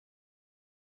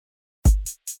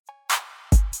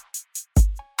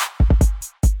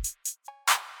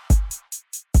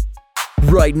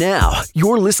Right now,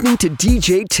 you're listening to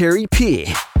DJ Terry P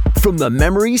from the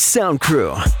Memories Sound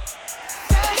Crew.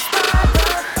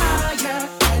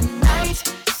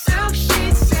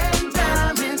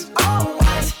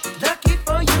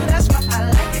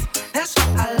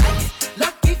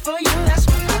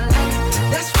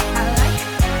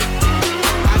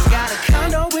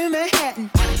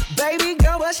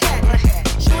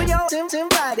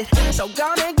 So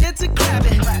go and get to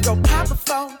clapping. Go pop it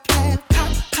for a plan,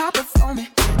 pop it for me.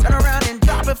 Turn around and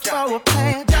drop it for a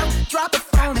plan, drop it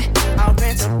for me. I'll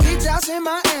rent a beach house in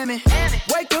Miami.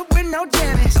 Wake up with no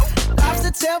jammies.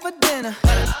 Lobster tail for dinner.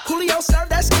 Julio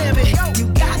served that scampi. You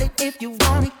got it if you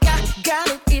want it. Got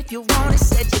it if you want it.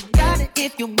 Said you got it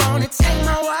if you want it. Take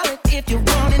my wallet if you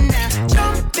want it now.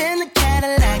 Jump in the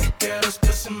Cadillac. Girls,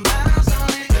 put some miles on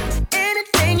it.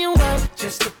 Anything you want,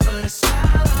 just to put a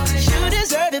smile on it. You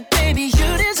deserve it, baby.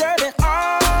 You deserve it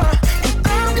all. And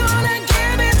I'm gonna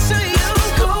give it to you.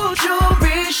 Gold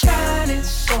jewelry shining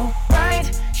so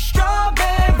bright.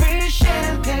 Strawberry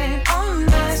champagne on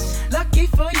us. Lucky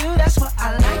for you, that's what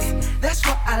I like. That's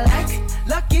what I like.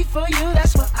 Lucky for you,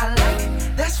 that's what I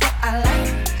like. That's what I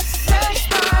like. Sex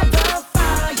by the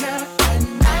fire at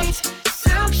night.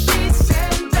 Silk sheets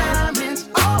and diamonds,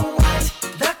 all white.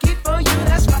 Lucky for you,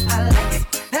 that's what I like.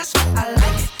 That's what I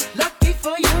like. Lucky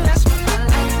for you, that's what I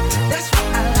like. That's what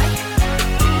I like.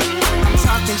 I'm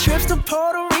talking trips to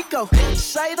Puerto Rico.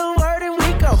 Say the word and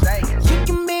we go. You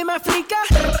can be my flica.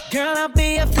 Girl, I'll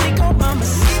be a flico,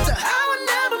 mamacita. I would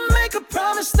never make a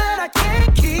promise that I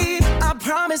can't keep. I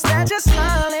promise that your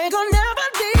smile ain't gonna never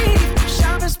leave.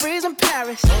 Shopping sprees in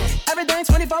Paris. Everything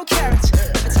 24 carats.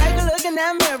 Take a look in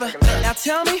that mirror. Now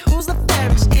tell me who's the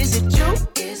fairest. Is it you?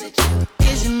 Is it you?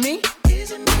 Is it me?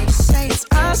 Is it me? Say it's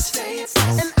us.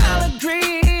 And I'll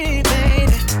agree,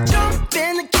 baby. Jump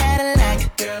in the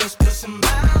Cadillac. Girls, put some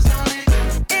miles on it.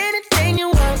 Anything you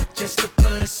want, just to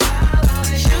put a smile on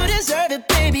it. You deserve it,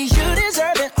 baby. You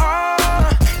deserve it all.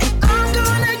 And I'm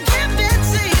gonna give it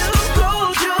to you.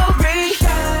 Gold jewelry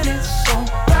shining so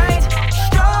bright.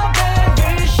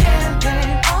 Strawberry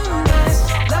champagne on us.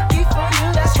 Lucky for you,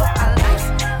 that's what I like.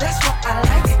 That's what I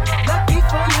like. Lucky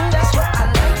for you, that's what I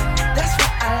like. That's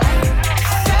what I like.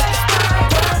 Sex by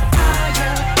the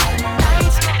fire at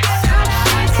night. Silk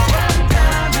sheets and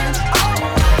diamonds, all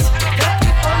white.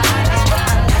 Lucky for you, that's what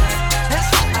I like. That's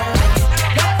what I like.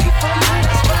 Lucky for you,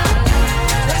 that's what I like.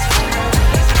 That's what I like.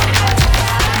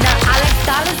 Now I like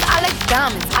dollars, I like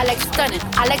diamonds, I like stunning,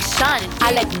 I like shining,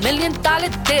 I like $1 million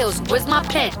deals. Where's my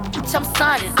pen? Bitch, I'm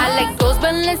signing. I like those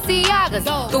Balenciagas,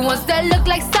 the ones that look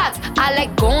like socks. I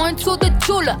like going to the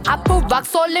Tula, I put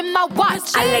rocks all in my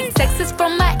watch. I like texts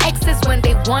from my exes when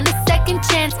they want a second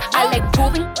chance. I like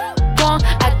proving wrong,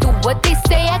 I do what they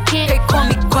say I can't. They call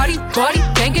me Cardi,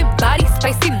 banging body,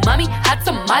 spicy mommy, hot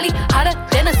tamale, hotter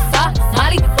than a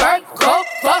Somali. Virgo,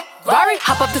 Ferrari,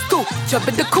 hop up the stoop, jump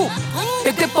in the coupe,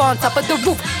 big dip on top of the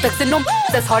roof, flexing them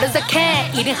as hard as I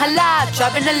can, eating halal,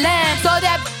 driving a lamb. So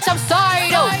that bitch, I'm sorry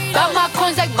though, got my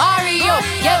coins like Mario.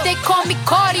 Yeah, they call me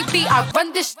Cardi B, I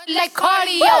run this shit like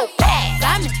cardio.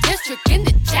 I'm the district in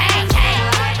the chain.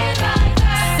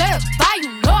 Certified,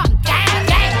 you know I'm gang.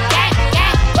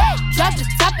 Drop the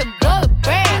top and blow the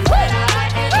brand.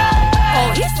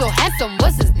 Oh, he's so handsome,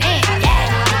 what's his name?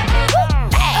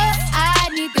 I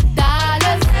need the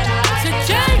dollars to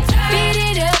beat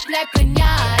it up like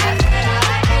piñata.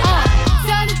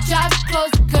 Tell the jobs to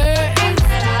close the curtains.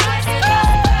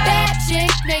 Bad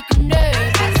chicks make them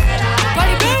nervous.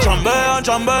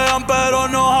 Chambean, pero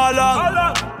no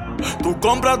jalan. Tú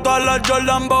compras todas las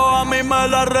Jordan, a mí me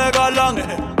las regalan.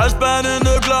 I spend in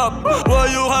the club, what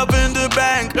you have in the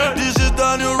bank. This is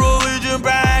the new religion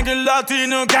bank, el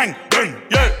Latino gang.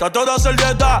 Yeah, está toda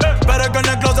servieta, pero es que en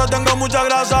el closet tengo mucha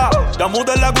grasa. Ya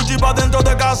mudé la Gucci pa' dentro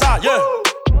de casa, yeah.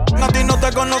 A ti no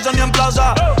te conocen ni en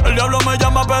plaza. El diablo me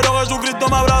llama, pero Jesucristo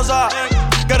me abraza.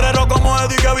 Guerrero como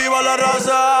Eddie, que viva la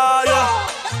raza, yeah.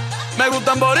 Me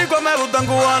gustan boricuas, me gustan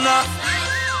cubanas.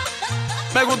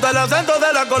 Me gusta el acento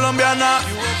de la colombiana.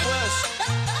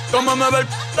 Como me ve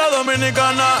la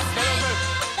dominicana.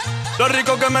 Lo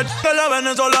rico que me la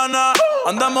venezolana.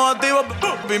 Andamos activos,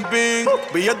 pim pim.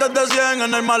 Billetes de 100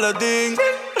 en el maletín.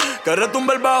 Que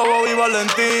retumbe el bajo y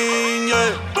Valentín,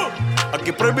 yeah.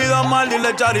 Aquí prohibido amar,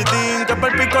 dile charitín. Que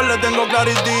per pico le tengo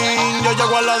claritín. Yo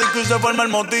llego a la disco y se forma el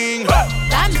motín.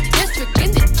 I'm the district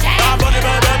in the chain.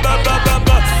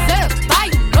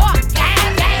 Certified, you know I'm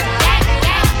gang.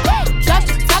 Drop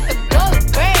the top and blow the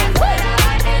brand.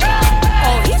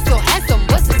 Oh, he's so handsome,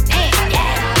 what's his name?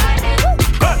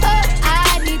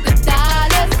 I need the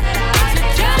dollars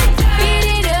to beat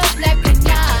it up like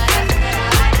piñata.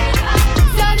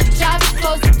 Tell the jobs to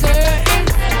close the curtains.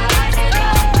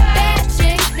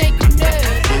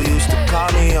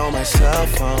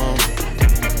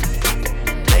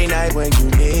 night when you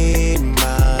need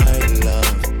my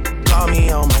love. Call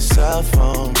me on my cell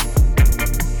phone.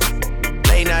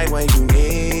 Late night when you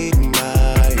need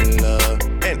my love.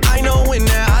 And I know when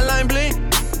that hotline blink,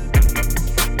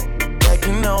 that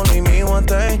can only mean one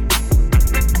thing.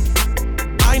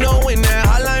 I know when that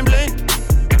hotline blink,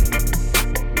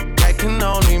 that can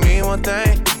only mean one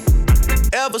thing.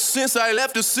 Ever since I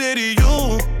left the city,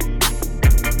 you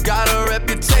got a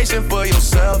reputation for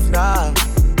yourself now.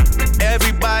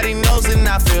 Everybody knows and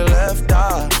I feel left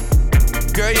out.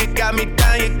 Girl, you got me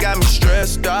down, you got me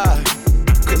stressed out.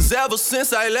 Cause ever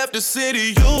since I left the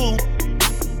city, you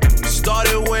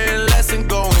started wearing less and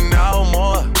going out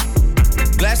more.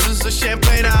 Glasses of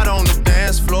champagne out on the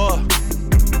dance floor.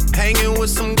 Hanging with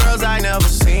some girls I never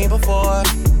seen before.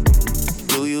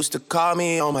 You used to call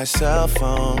me on my cell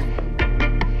phone.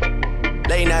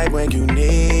 Late night when you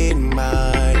need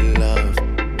my love.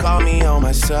 Call me on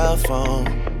my cell phone.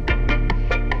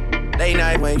 Late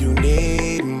night when you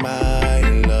need my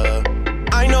love.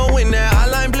 I know when that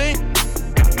hotline blink,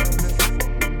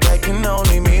 that can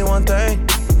only mean one thing.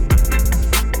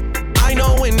 I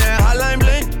know when that hotline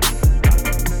blink,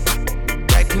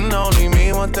 that can only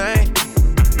mean one thing.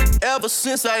 Ever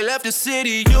since I left the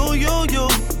city, you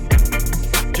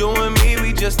and me,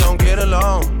 we just don't get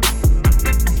along.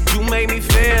 You made me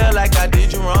feel like I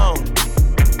did you wrong.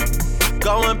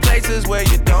 Going places where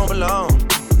you don't belong.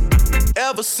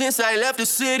 Ever since I left the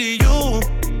city, you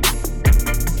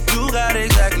got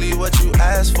exactly what you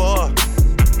asked for.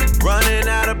 Running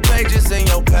out of pages in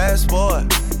your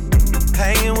passport.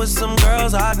 Hanging with some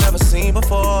girls I've never seen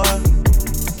before.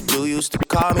 You used to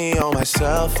call me on my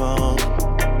cell phone.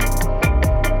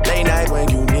 Late night when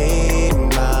you need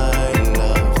my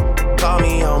love. Call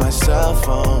me on my cell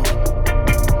phone.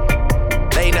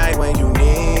 Late night when you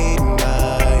need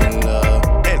my love.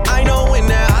 And I know when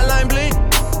that hotline blink,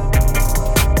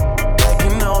 that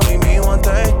can only mean one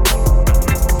thing.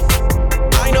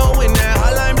 I know when that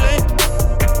hotline blink,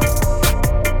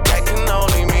 that can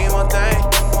only mean one thing.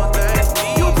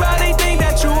 You probably think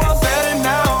that you are better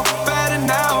now, better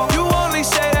now. You only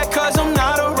say that cause I'm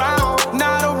not around,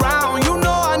 not around. You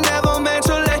know I never meant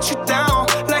to let you down,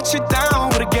 let you down.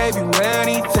 Would've gave you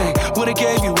anything, would've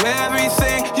gave you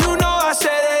everything. You know I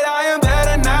said that I am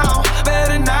better now,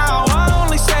 better now. I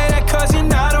only say that cause you're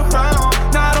not around,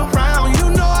 not around. You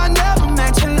know I never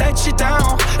meant to let you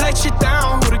down, let you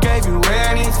down. Would've gave you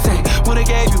anything, would've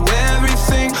gave you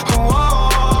everything.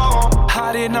 Oh,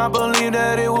 I did not believe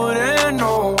that it would end,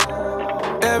 no.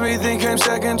 Everything came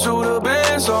second to the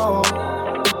band, so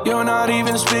you're not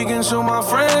even speaking to my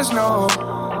friends, no.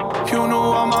 You knew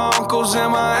all my uncles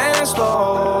and my aunts,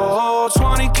 though.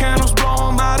 20 candles, blow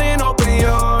 'em out and open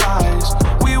your eyes.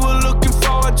 We were looking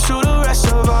forward to the rest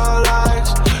of our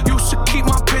lives. Used to keep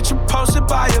my picture posted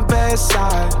by your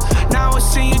bedside. Now I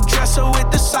see you dresser with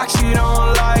the socks you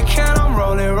don't like. And I'm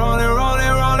rolling, rolling,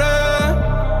 rolling, rolling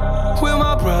with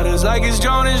my brothers like it's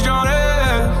Jonas,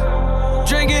 Jonas.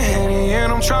 Drinking Henny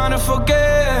and I'm trying to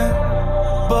forget,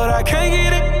 but I can't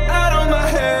get it out of my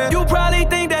head. You probably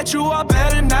think that you are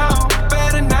better now,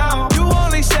 better now. You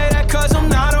only say that cause I'm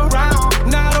not around,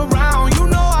 not around. You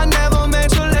know I never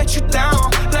meant to let you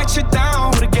down, let you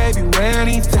down. Would've gave you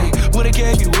anything, would've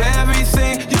gave you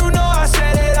everything. You know I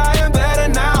said that I am better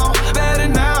now, better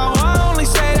now. I only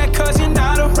say that cause you're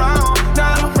not around,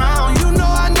 not around. You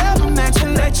know I never meant to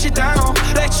let you down,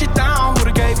 let you down.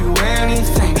 Would've gave you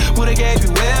anything, would've gave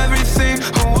you everything.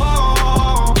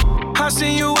 Oh, I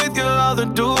seen you with your other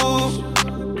dude.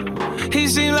 He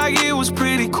seemed like it was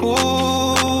pretty cool.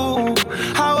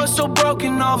 I was so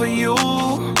broken over you.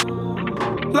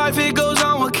 Life it goes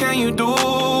on, what can you do?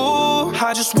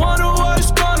 I just wonder what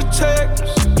it's gonna take.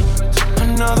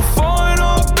 Another foreign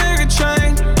or a bigger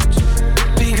change.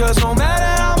 Because no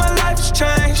matter how my life has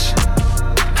changed,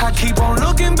 I keep on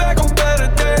looking back on better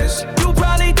days. You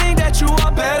probably think that you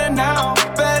are better now,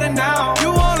 better now. You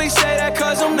only say that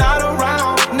cause I'm not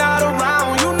around, not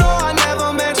around. You know I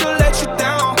never meant to let you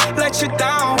down, let you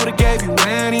down. Would've gave you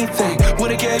anything,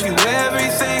 would've gave you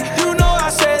everything. You know I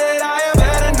said that I am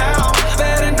better now,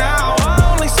 better now. I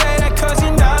only say that cause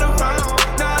you're not around,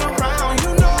 not around.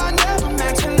 You know I never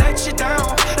meant to let you down,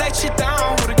 let you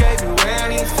down. Would've gave you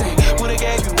anything, would've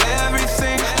gave you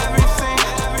everything, everything,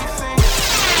 everything.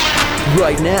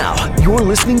 Right now, you're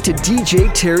listening to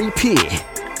DJ Terry P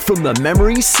from the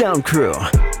Memory Sound Crew.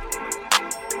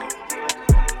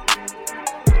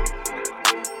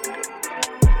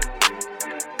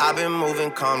 I've been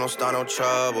moving calm, don't start no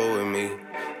trouble with me.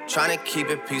 Trying to keep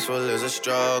it peaceful is a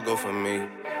struggle for me.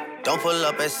 Don't pull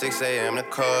up at 6 a.m. to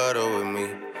cuddle with me.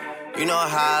 You know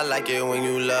how I like it when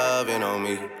you loving on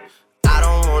me. I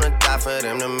don't wanna die hard for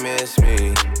them to miss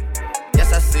me.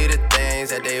 Yes, I see the things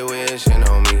that they wishing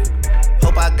on me.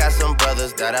 Hope I got some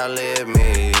brothers that outlive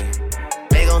me.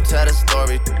 They gon' tell the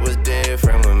story was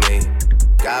different with me.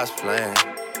 God's plan,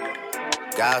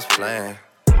 God's plan.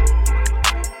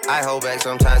 I hold back,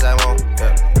 sometimes I won't.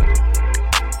 Yeah.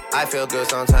 I feel good,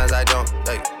 sometimes I don't.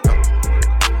 Hey, no.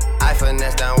 I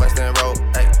finesse down Western Road.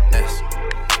 Hey, next.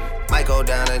 Might go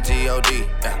down to G.O.D.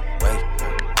 Yeah, wait.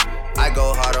 I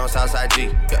go hard on Southside G.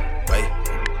 Yeah, wait.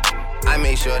 I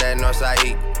make sure that Northside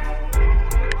eat.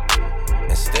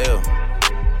 And still,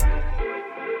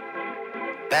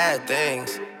 bad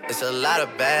things. It's a lot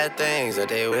of bad things that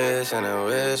they wish and they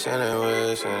wish and they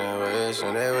wish and they wish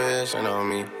and they wishing on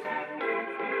me.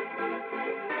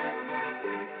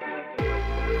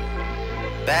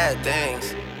 Bad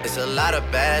things. It's a lot of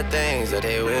bad things that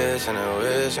they wish and they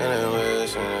wish and they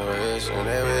wish and they wish and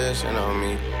they wishing on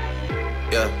me.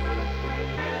 Yeah.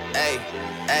 Hey,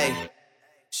 hey.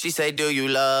 She say, do you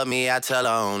love me? I tell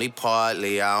her only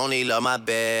partly. I only love my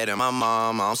bed and my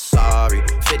mom, I'm sorry.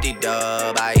 50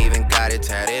 dub, I even got it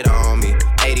tatted on me.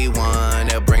 81,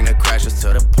 they'll bring the crashers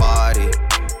to the party.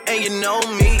 And you know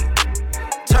me,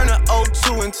 turn the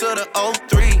 02 into the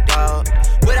 03, dawg.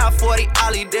 Without 40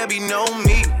 Ollie, there be no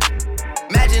me.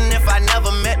 Imagine if I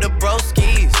never met the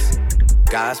broskies.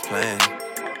 God's plan,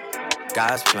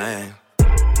 God's plan.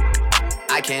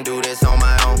 I can't do this on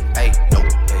my own, hey, no,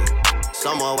 hey.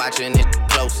 Someone watching it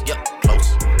close, yup,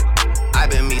 close. I've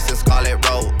been me since Scarlet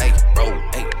Road, hey,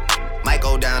 hey. Might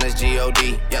go down as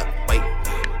G.O.D., yup, wait.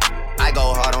 I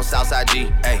go hard on Southside G,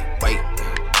 hey, wait.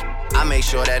 I make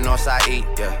sure that Northside eat,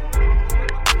 yeah.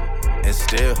 And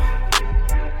still,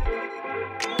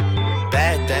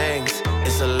 bad things.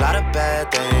 It's a lot of bad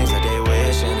things that they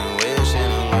wishing and wishing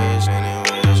and wishing and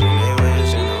wishing they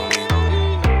wishing on me.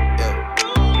 Yeah,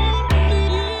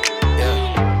 yeah.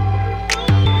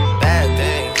 Bad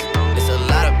things. It's a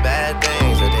lot of bad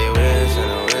things that they wishing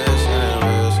and wishing and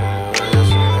wishing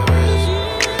and wishing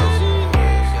and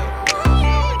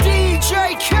wishing. DJ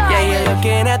Khaled. Yeah, you're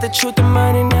looking at the truth, the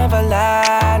money never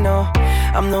lie. No,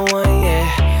 I'm the one, yeah.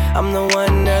 I'm the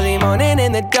one early morning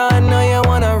in the dawn. Know you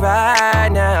wanna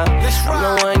ride now. I'm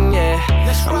the one, yeah.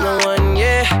 I'm the one,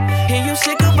 yeah. Hear you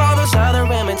sick of all those other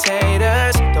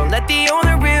imitators. Don't let the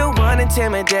only real one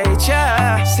intimidate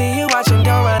ya. See you watching,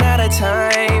 don't run out of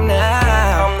time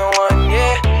now. I'm the one,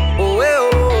 yeah. Ooh, ooh,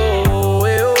 ooh,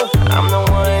 ooh. I'm the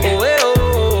one, ooh, ooh,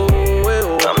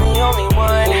 ooh. I'm the only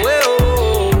one, ooh,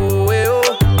 ooh, ooh.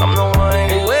 I'm the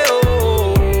one, ooh,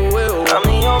 ooh, ooh. I'm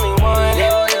the only one.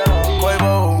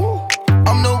 Quavo,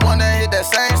 I'm the one that hit that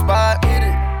same spot.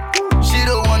 She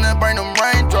the one that bring them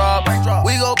raindrops.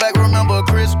 We go back, remember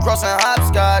crisscross and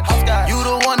hopscotch. You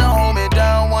the one that hold me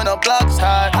down when the block's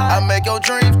hot. I make your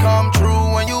dreams come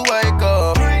true when you wake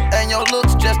up. And your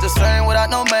looks just the same without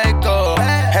no makeup.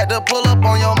 Had to pull up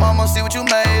on your mama, see what you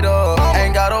made of.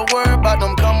 Ain't gotta worry about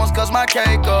them comers, cause my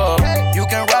cake up. You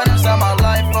can ride inside my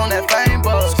life on that fame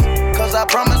bus. Cause I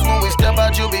promise when we step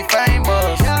out, you'll be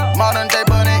famous. Modern day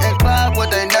Bonnie and Clyde,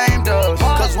 what they named us.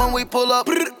 Cause when we pull up,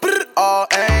 all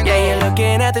angles. Yeah, you're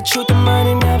looking at the truth, the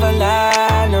money never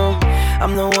lie. No,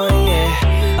 I'm the one,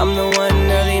 yeah. I'm the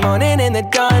one early morning in the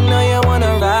dawn. Know you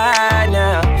wanna ride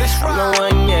now. I'm the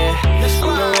one, yeah. I'm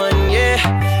the one, yeah.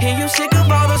 Hear you sick of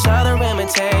all those other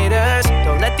imitators.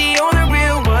 Don't let the only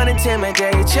real one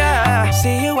intimidate ya.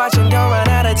 See you watching, don't run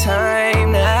out of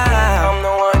time now. I'm the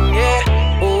one,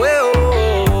 yeah. Ooh, ooh,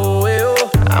 ooh, ooh.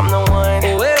 I'm the one,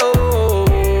 ooh, ooh,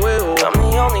 ooh. I'm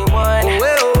the only one, ooh,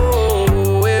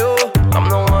 ooh, ooh. I'm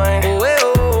the one, ooh,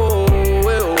 ooh,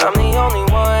 ooh. I'm the only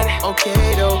one.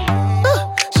 Okay though,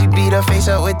 she beat her face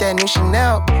up with that new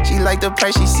Chanel. She like the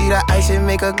price, she see the ice and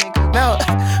make her melt.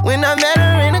 When I met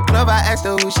her in the club, I asked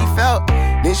her who she felt.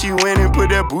 Then she went and put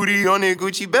that booty on that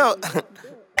Gucci belt.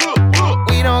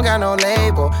 We don't got no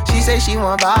label. She say she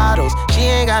want bottles. She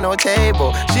ain't got no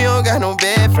table. She don't got no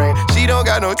bed frame. She don't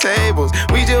got no tables.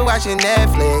 We just watching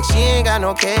Netflix. She ain't got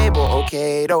no cable.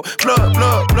 Okay though. Plug,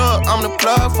 plug, plug. I'm the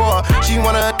plug for her. She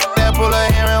wanna that pull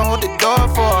her hair and hold the door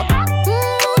for her.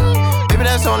 Baby,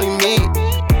 that's only me.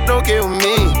 Okay with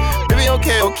me. Baby,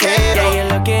 okay though. Yeah, you're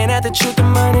looking at the truth, the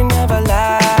money never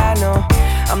lie. No,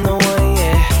 I'm the one,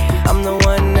 yeah. I'm the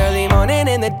one early morning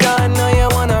in the dawn. Know you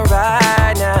wanna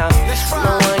ride now. I'm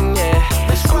the one, yeah.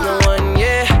 I'm the one,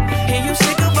 yeah. Hear you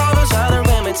sick of all those other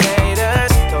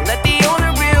imitators. Don't let the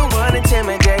only real one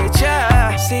intimidate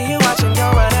ya. See you watching,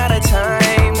 don't run out of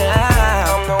time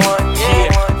now. I'm the one, yeah.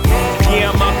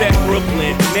 Yeah, I'm up at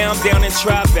Brooklyn. Now I'm down in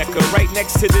Tribeca, right next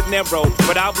next to De Niro,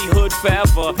 but I'll be hood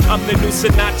forever. I'm the new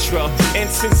Sinatra, and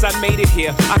since I made it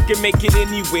here, I can make it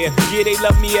anywhere. Yeah, they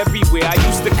love me everywhere. I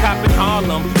used to cop in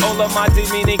Harlem, all of my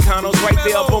Dominicanos right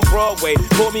there up on Broadway.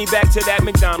 Pulled me back to that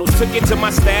McDonald's, took it to my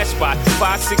stash spot,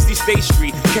 560 State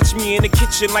Street. Catch me in the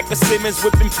kitchen like a Simmons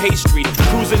whipping pastry.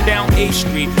 Cruising down A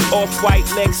Street, off-white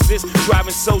Lexus,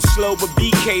 driving so slow, but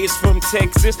BK is from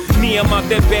Texas. Me, I'm out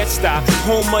that Bed-Stuy,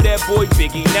 home of that boy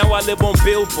Biggie. Now I live on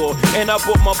Billboard, and I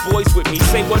brought my boys with me.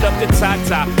 Say what up to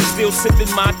Tata, still sipping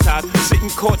my top, sitting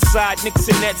courtside, Knicks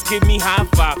and Nets give me high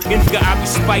five. Nigga, I be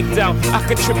spiked out, I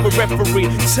could trip a referee.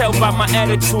 Tell by my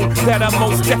attitude that I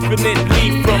most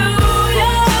definitely from.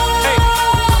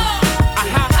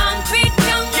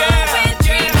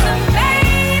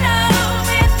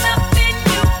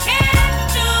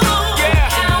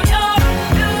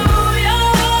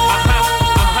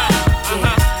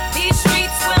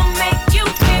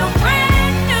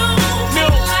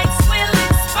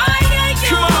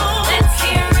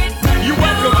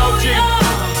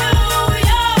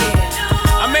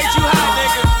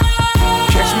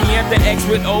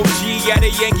 With OG at a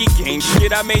Yankee game.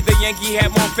 Shit, I made the Yankee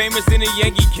hat more famous than a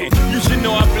Yankee can. You should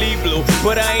know I bleed blue,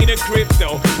 but I ain't a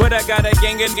crypto. But I got a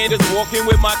gang of niggas walking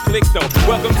with my click though.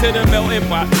 Welcome to the melting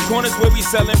pot. Corners where we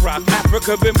selling rock.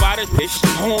 Africa been by the fish.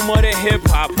 Home of the hip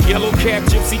hop. Yellow cap,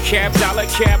 gypsy cap, dollar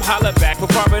cap, holla back. For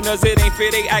foreigners it ain't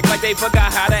fair, they act like they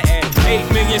forgot how to act. 8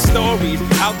 million stories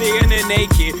out there in the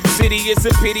naked city. It's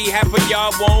a pity half of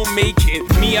y'all won't make it.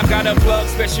 Me, I got a plug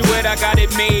special ed, I got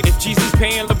it made. If Jesus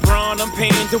paying LeBron, I'm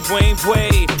paying Dwayne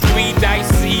Wade. 3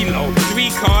 dice CeeLo, 3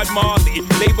 card Marley.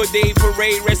 Labor Day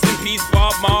parade, rest in peace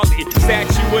Bob Marley.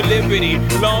 Statue of Liberty,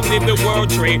 long live the World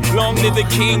Trade, long live the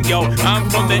King, yo. I'm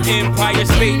from the Empire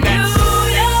State, that's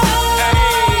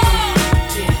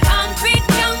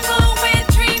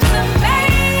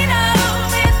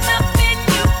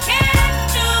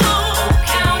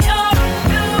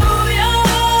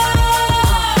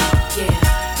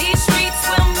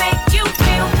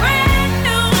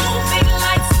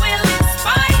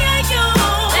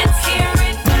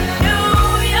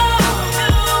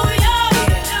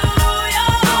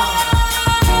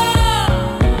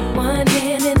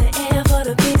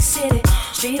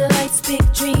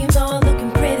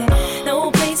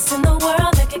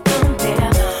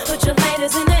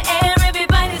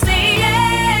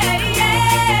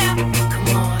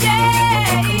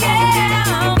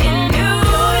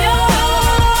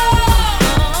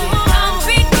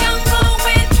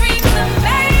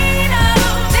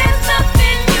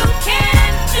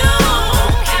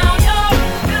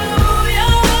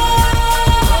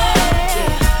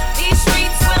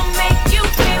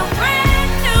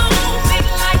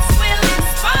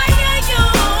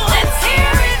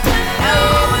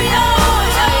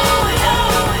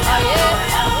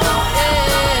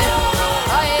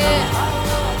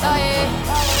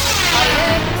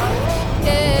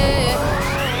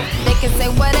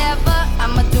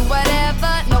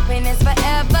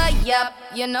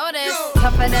you know this.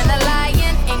 Tougher than a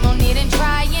lion, ain't no need in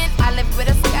trying. I live with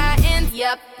a sky and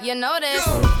yep, you know this.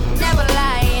 Never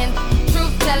lying,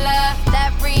 truth teller.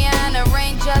 That Rihanna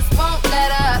rain just won't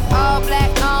let up. All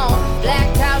black on,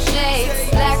 black out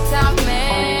shades, black out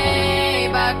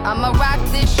Maybach. I'ma rock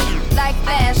this shit like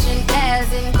fashion,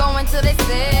 as in going till they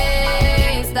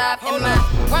say stop. And my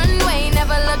runway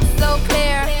never looked so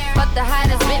clear, but the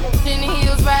hottest bitch in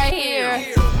heels right here.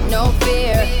 No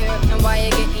fear, and while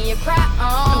you're getting your cry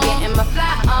on, I'm getting my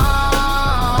fly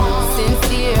on.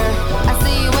 Sincere, I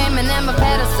see you aiming at my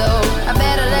pedestal. I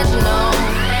better let you know.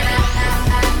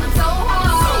 I'm so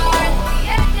hard,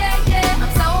 yeah, yeah, yeah.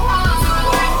 I'm so hard,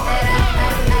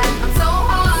 I'm so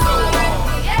hard,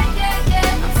 yeah, yeah, yeah.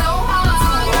 I'm so hard,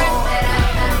 I'm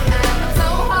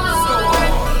so hard,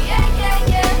 yeah,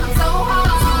 yeah, yeah. I'm so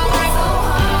hard, so hard,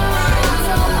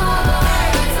 so hard, so hard,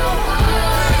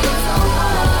 so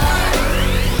hard.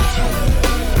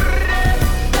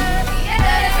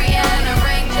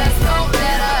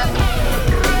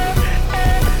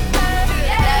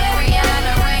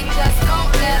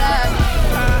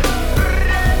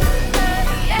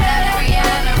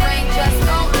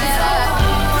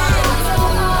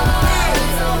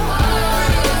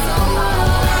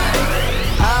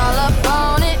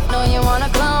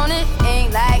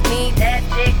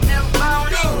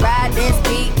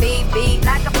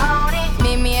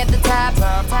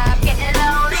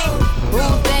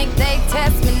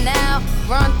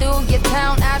 Run through your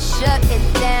town, I shut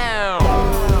it down.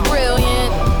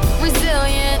 Brilliant,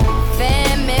 resilient,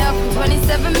 fan mail from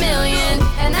 27 million.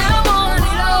 And I want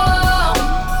it all.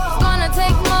 It's gonna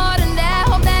take more than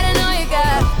that. Hope that I know you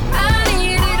got. I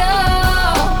need it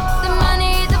all. The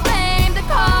money, the fame, the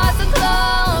cars, the clothes.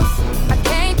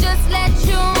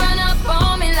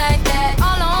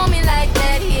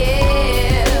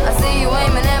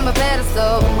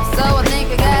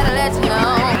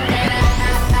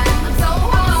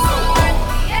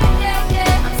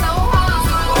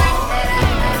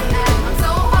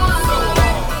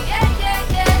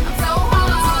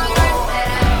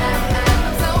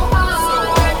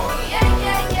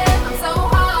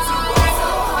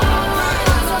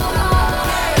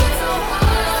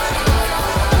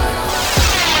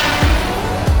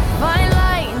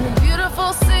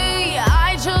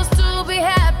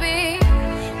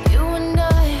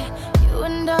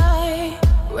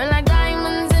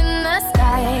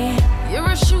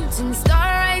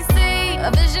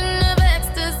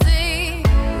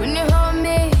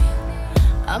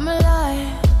 I'm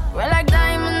alive. We're like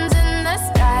diamonds in the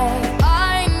sky.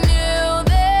 I knew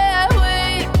that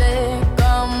we'd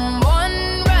become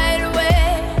one right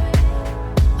away.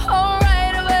 Oh,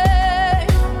 right away.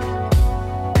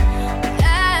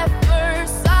 At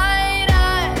first sight,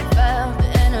 I felt the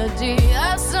energy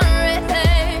of sun rays.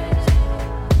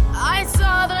 I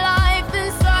saw the life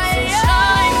inside. So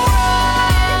shine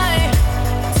bright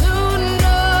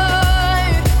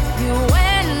tonight. You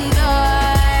and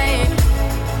I,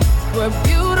 we're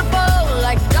beautiful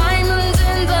like diamonds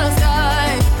in the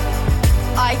sky.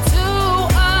 I too,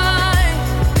 I'm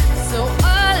so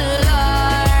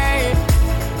alive.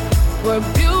 We're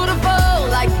beautiful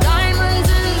like diamonds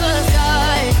in the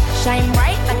sky. Shine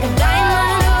bright like a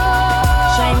diamond.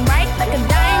 Shine bright like a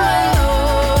diamond.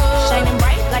 Shining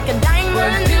bright like a diamond.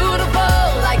 We're beautiful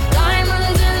like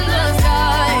diamonds in the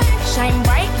sky. Shine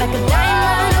bright like a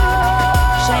diamond.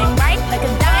 Shine bright like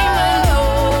a diamond.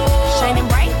 Shining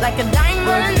bright like a diamond.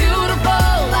 We're beautiful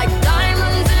like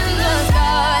diamonds in the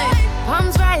sky.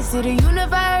 Palms rise to the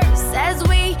universe as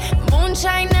we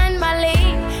moonshine and Mali.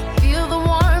 Feel the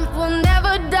warmth, we'll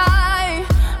never die.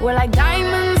 We're like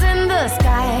diamonds in the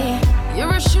sky.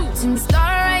 You're a shooting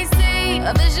star, I see.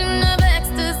 A vision of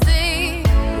ecstasy.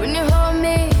 When you hold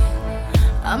me,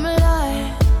 I'm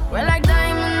alive. We're like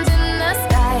diamonds in the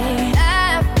sky.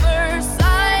 At first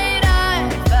sight, I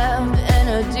felt the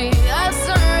energy of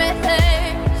sun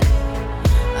rays.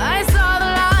 I saw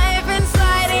the life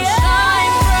inside you.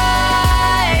 Shine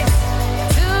bright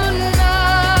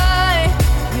tonight.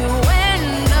 You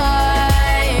and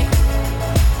I,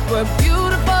 we're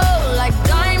beautiful like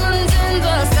diamonds in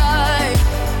the sky.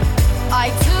 I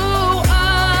too,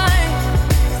 I'm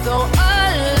so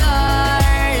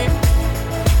alive.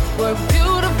 We're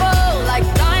beautiful like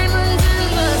diamonds in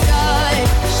the sky.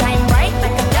 Shine bright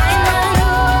like a diamond.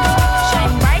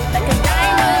 Shine bright like a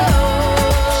diamond.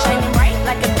 Shine bright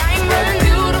like a diamond. We're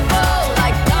beautiful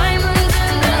like diamonds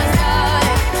in the sky.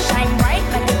 Shine bright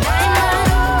like a diamond.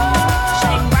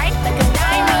 Shine bright like a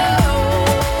diamond.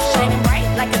 Shine bright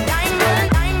like a diamond.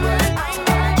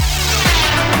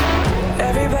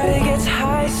 Everybody gets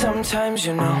high sometimes,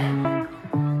 you know.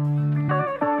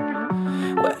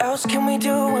 What else can we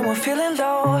do when we're feeling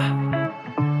low?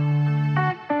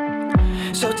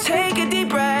 So take a deep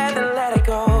breath and let it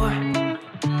go.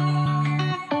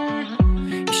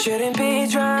 You shouldn't be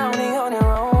drowning on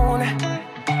your own.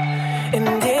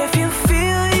 And if you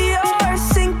feel you're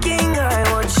sinking, I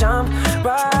will jump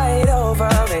right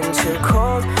over into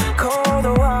cold, cold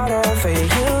water for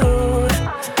you.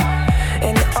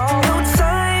 And although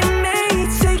time may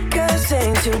take us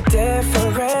into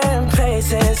different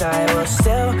places, I will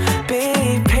still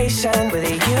be patient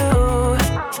with you.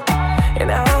 And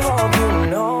I hope you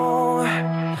know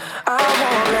I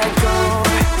won't let go.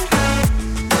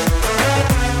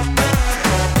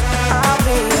 I'll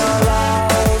be your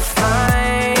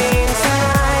lifeline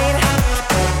tonight.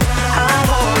 I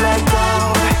won't let go.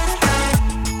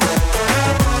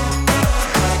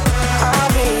 I'll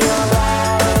be your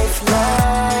lifeline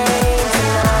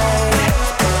tonight.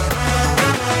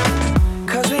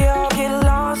 'Cause we all get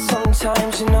lost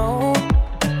sometimes, you know.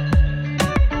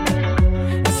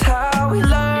 It's how we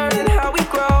learn and how we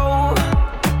grow.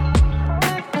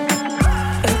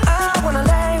 And I wanna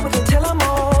lay with you till I'm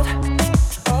old.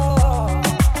 Oh,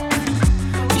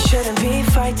 you shouldn't be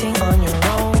fighting on your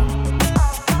own.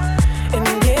 And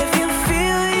if you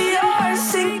feel you're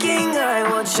sinking, I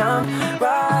will jump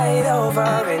right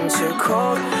over into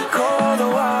cold, cold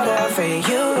water for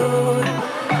you.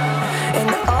 And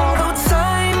although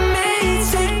time may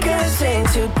take us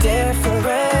into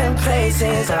different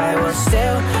places, I will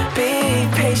still be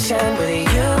patient with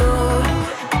you.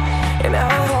 And I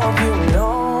hope you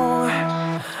know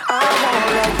I won't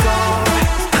let go.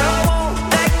 I won't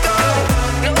let go.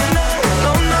 No, no,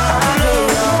 no, no. I'll be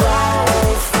your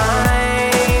lifeline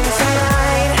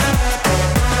tonight.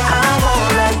 I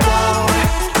won't let go.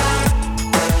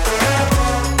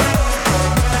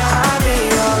 I'll be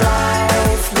your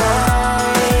lifeline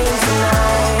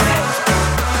tonight.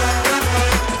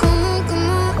 Come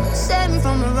on, save me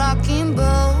from a rocking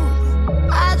boat.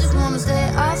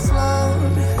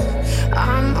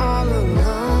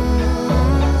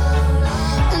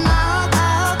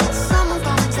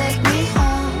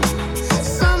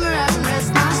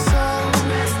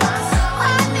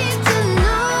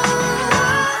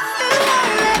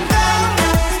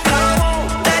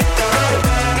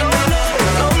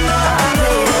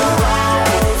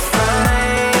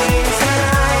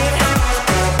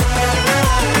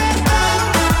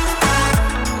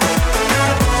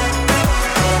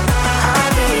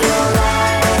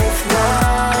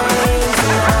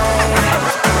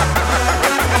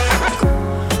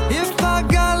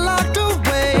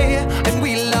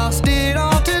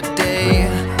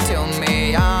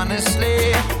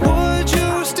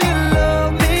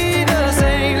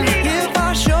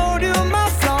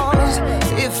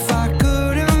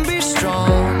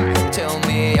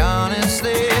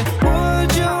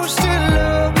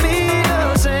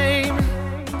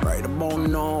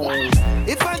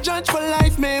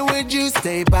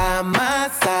 stay by my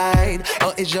side,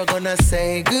 or is you gonna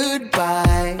say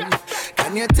goodbye?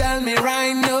 Can you tell me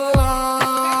right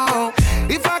now?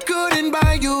 If I couldn't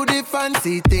buy you the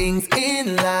fancy things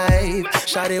in life,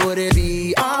 shawty, would it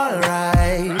be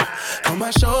alright? Come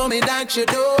and show me that you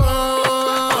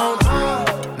don't.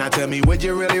 Now tell me, would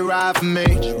you really ride for me?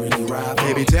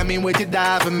 Baby, tell me, would you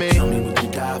die for me?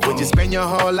 Would you spend your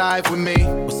whole life with me?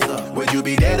 Would you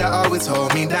be there to always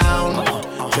hold me down?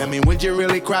 Tell me, would you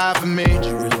really cry for me?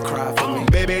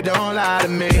 Baby, don't lie to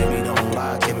me.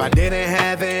 If I didn't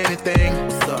have anything,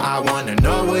 I wanna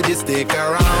know, would you stick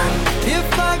around? If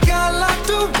I got locked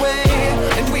away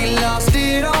and we lost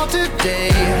it all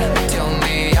today, tell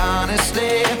me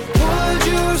honestly, would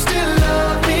you still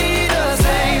love me the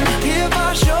same? If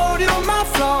I showed you my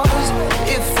flaws,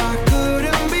 if I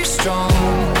couldn't be strong,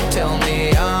 tell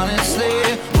me honestly,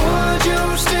 would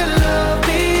you still love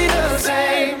me the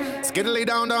same? Skiddly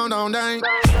down, down, down, down.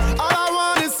 All I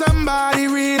want is somebody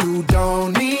real who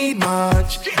don't need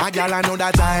much. A girl I know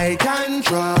that I can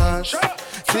trust,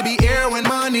 to be here when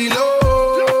money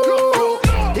low.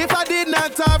 If I did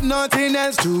not have nothing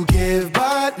else to give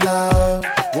but love,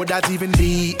 would that even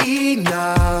be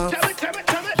enough?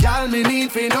 Y'all me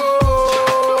need to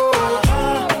know.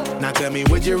 Now tell me,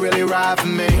 would you really ride for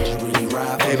me?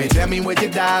 Baby, tell me, would you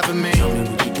die for me?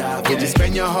 Would you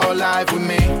spend your whole life with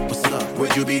me?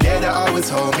 Would you be there to always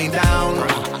hold me down?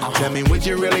 Tell me, would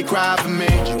you really cry for me?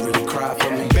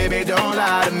 Baby, don't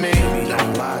lie to me.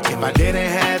 If I didn't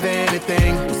have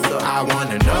anything, I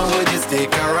wanna know, would you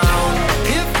stick around?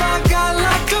 If I got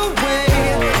locked away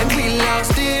and we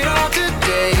lost it all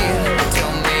today,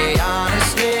 tell me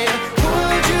honestly,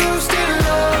 would you still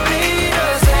love me the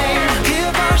same?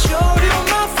 If I showed you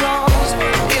my flaws,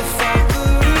 if I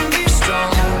couldn't be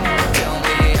strong, tell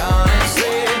me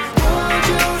honestly, would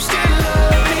you still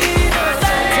love me the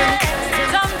same?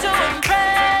 Time to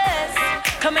impress,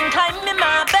 come and climb in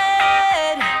my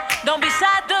bed. Don't be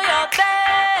shy, do your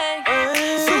thing.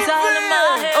 It's all in my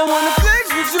head. I wanna flex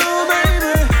with you,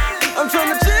 baby. I'm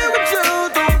tryna chill with you,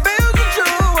 throw bills with you.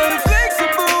 Wanna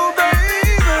flexible, baby.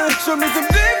 Show me some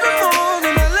different moves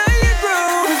and I let you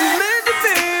through. 'Cause it's meant to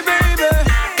be, baby.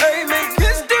 Hey, make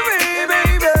history,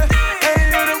 baby. Hey,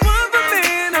 you're the one for me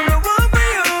and I'm the one for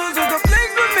you. So come flex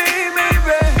with me,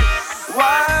 baby.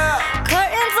 Wow.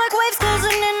 Curtains like waves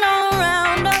closing in all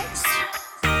around us.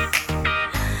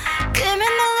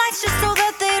 Dimming the lights just so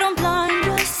that they don't blind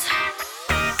us.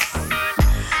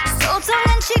 So tongue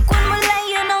in cheek when we're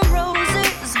laying on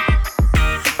roses.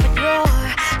 But you're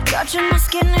touching my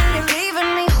skin and you're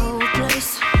leaving me hopeless.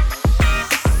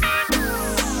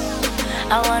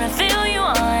 I wanna feel you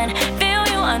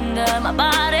under my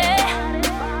body.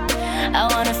 I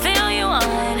wanna feel you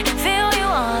on.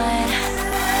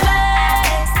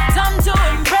 Flex, time to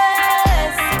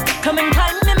impress. Come and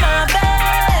climb in my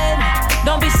bed.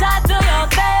 Don't be shy, do your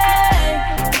thing.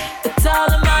 It's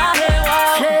all in my head.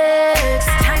 Wow. Flex,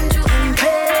 time to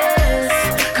impress.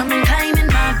 Come and climb in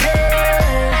my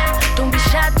bed. Don't be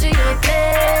shy, do your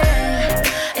thing.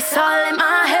 It's all in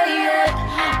my head. Yeah.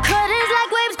 Curtains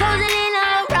like waves closing in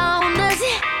all around us.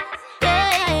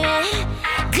 Yeah.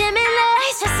 Dimming the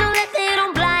lights just so that they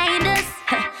don't blind us.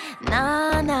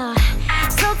 Nah.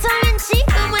 So tongue in cheek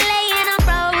when we're laying on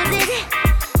roses.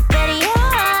 But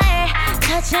you're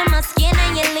touching my skin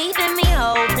and you're leaving me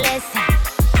hopeless.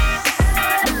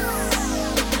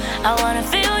 I wanna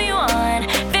feel you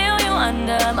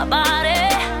under my body.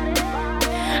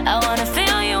 I wanna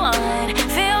feel you on.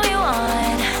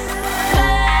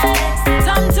 Flex,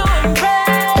 time to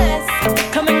impress.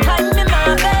 Come and climb in my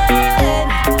bed.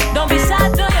 Don't be shy,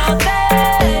 do your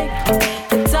thing.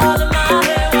 It's all in my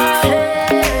head. Wow.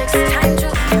 Flex, time to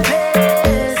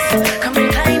impress. Come and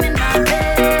climb in my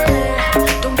bed.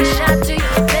 Don't be shy, do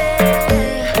your thing.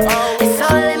 It's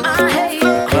all in my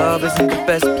head. Club isn't the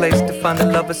best place to find the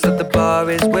lovers, so the bar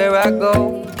is where I go.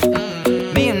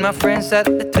 Me and my friends at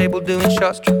the table doing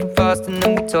shots, tripping fast, and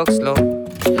then we talk slow.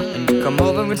 And you come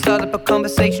over and start up a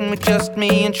conversation with just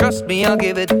me, and trust me, I'll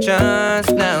give it a chance.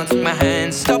 Now take my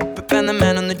hand, stop it, and the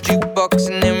man on the jukebox,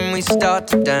 and then we start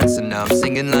to dance. And now I'm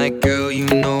singing like, girl, you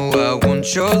know I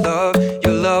want your love.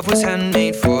 Your love was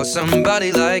handmade for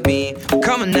somebody like me.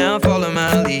 Come on now, follow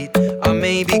my lead. I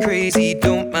may be crazy,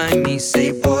 don't mind me.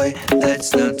 Say, boy,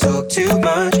 let's not talk too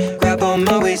much. Grab on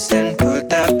my waist and put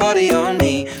that body on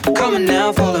me. Come on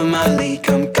now, follow my lead.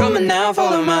 Come on now,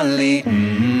 follow my lead.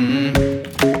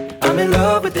 I'm in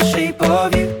love with the shape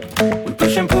of you. We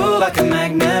push and pull like a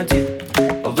magnet do.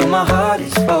 Although my heart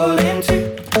is falling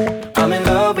too. I'm in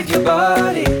love with your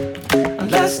body.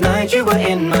 And last night you were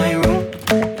in my room,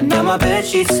 and now my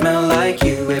bedsheets smell like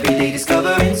you. Every day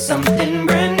discovering something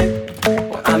brand new.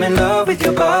 I'm in love with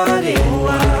your body.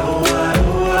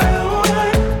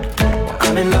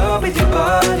 I'm in love with your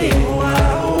body.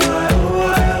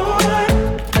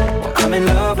 I'm in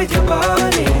love with your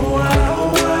body.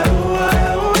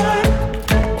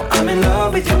 I'm in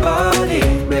love with your body.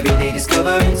 Every day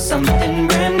discovering something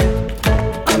brand new.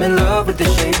 I'm in love with the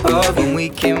shape of you. When we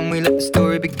came, we let the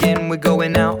story begin. We're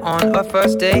going out on our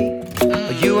first date.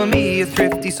 You and me are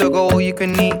thrifty, so go all you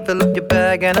can eat. Fill up your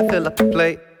bag and I fill up the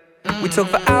plate. We talk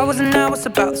for hours and hours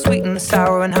about the sweet and the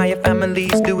sour and how your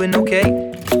family's doing okay.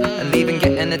 And leaving,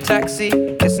 getting a taxi,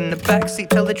 kissing the backseat,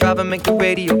 tell the driver make the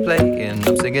radio play. And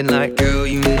I'm singing like, girl,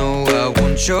 you know I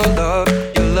want your love.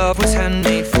 Your love was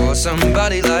handmade for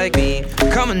somebody like me.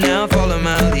 Come on now, follow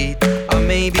my lead. I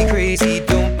may be crazy,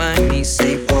 don't mind me.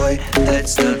 Say, boy,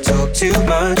 let's not talk too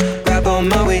much. Grab on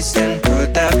my waist and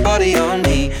put that body on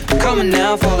me. Come on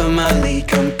now, follow my lead.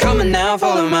 Come on now,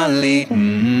 follow my lead.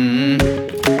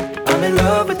 I'm in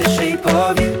love with the shape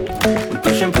of you. We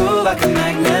push and pull like a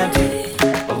magnet do.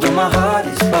 Although my heart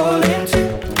is falling too.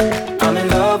 I'm in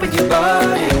love with your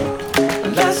body.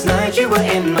 Last night you were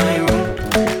in my room.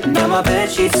 Now my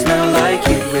bedsheets smell like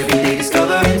you. Every day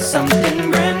discovering something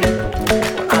brand new.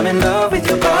 I'm in love with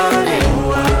your body.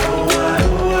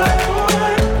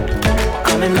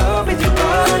 I'm in love with your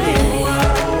body.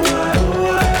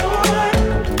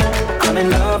 I'm in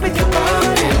love with your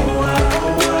body.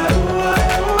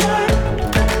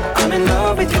 I'm in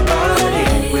love with your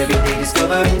body. Every day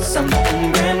discovering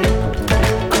something brand new.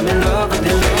 I'm in love with the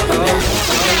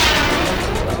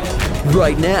shape.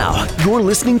 Right now, you're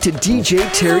listening to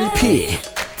DJ Terry P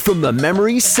from the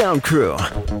Memory Sound Crew.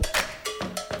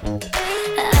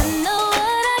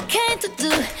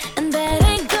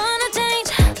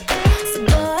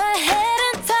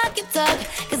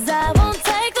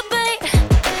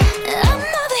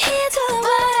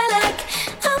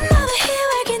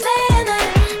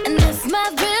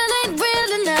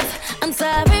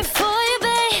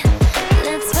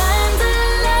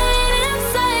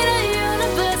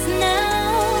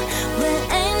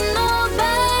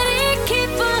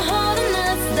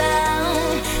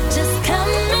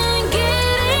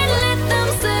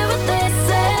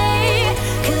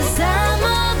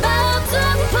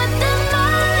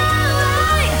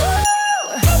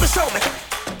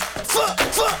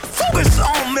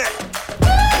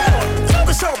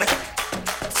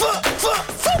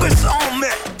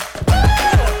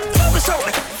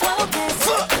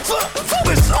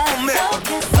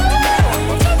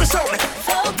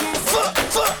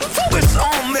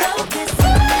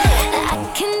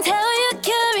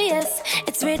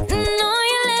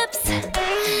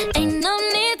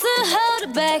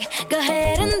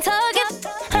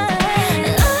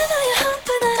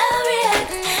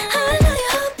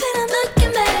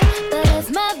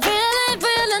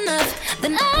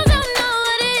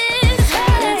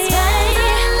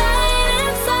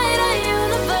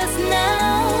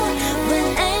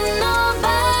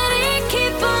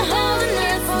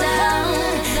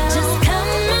 Just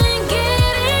come and get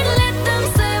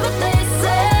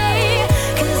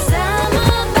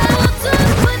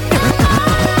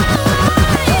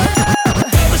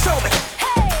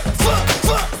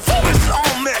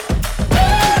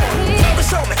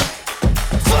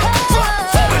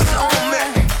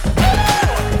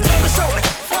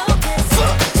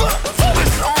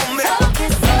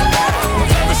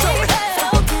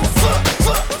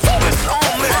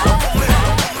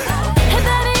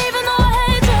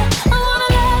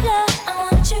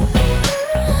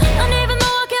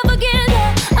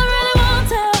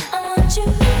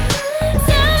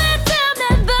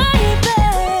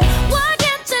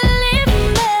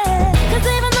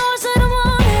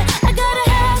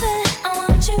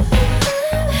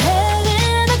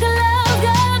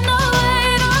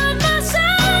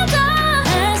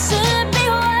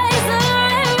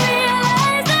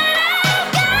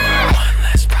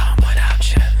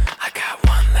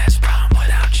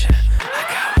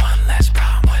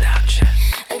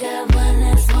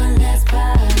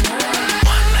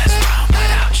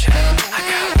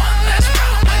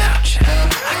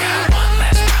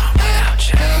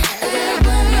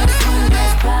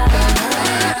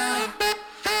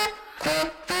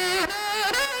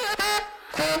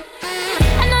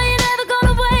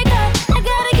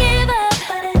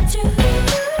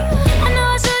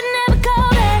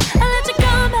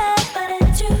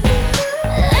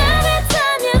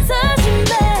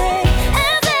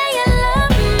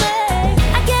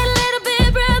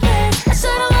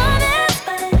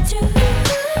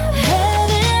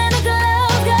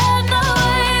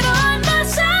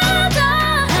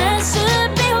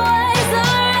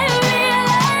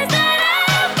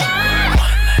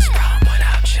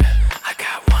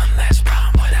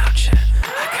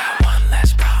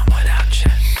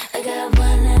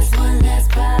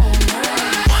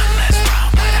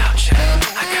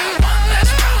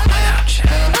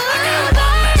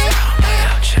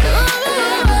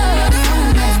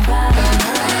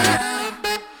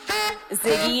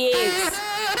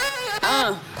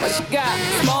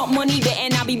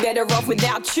better off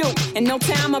without you. In no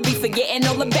time I'll be forgetting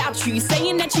all about you. You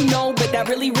saying that you know, but I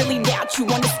really, really doubt you.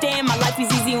 Understand my life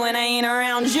is easy when I ain't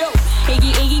around you.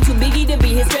 Iggy, Iggy, too biggie to be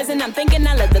his present. I'm thinking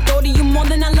I love the thought of you more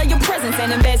than I love your presence.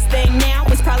 And the best thing now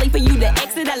is probably for you to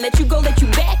exit. I let you go, let you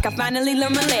back. I finally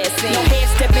learned my lesson. No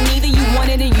half stepping either, you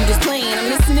wanted it, you just playing. I'm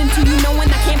listening to you knowing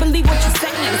I can't believe what you're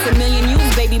saying. It's a million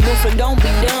yous, baby boo, so don't be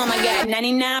dumb. I got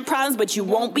 99 problems, but you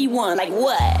won't be one. Like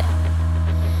what?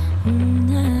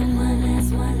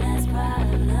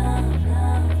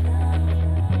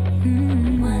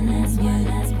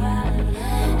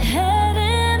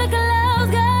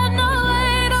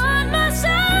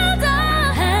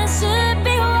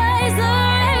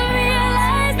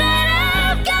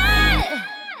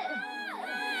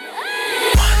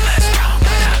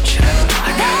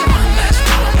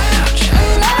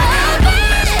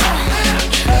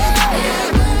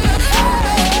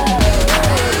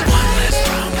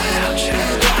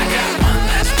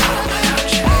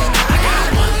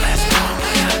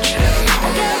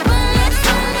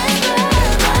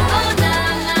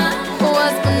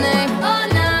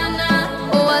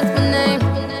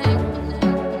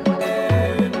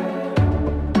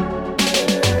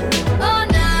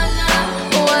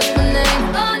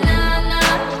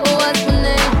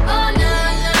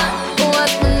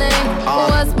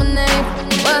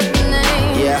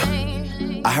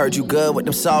 Heard you good with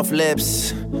them soft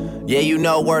lips. Yeah, you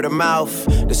know word of mouth.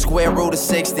 The square root of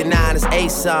 69 is 8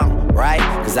 something, right?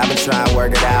 Cause I've been trying to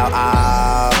work it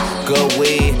out. Good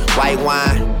weed, white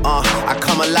wine. I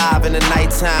come alive in the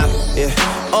nighttime. Yeah,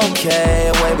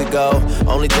 okay, away we go.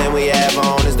 Only thing we have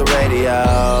on is the radio.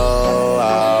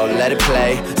 Oh, let it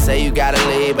play. Say you gotta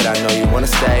leave, but I know you wanna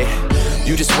stay.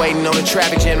 You just waiting on the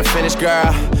traffic jam to finish,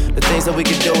 girl. The things that we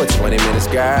can do in 20 minutes,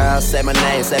 girl. Say my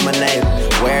name,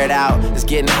 wear it out. It's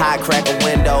getting hot, crack a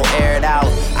window, air it out.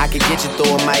 I could get you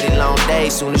through a mighty long day.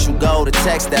 Soon as you go, the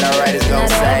text that I write is gonna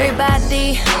say.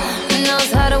 Everybody knows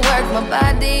how to work my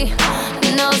body,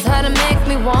 knows how to make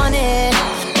me want it.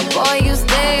 But boy, you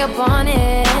stay up on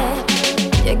it.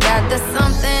 You got the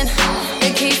something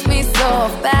that keeps me so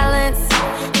off balance.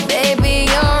 Baby,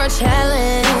 you're a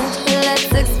challenge. Let's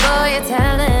explore your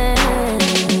talent.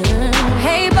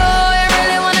 Hey boy, I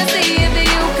really wanna see if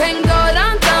you can go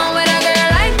downtown with a girl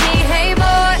like me. Hey boy,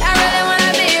 I really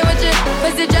wanna be with you,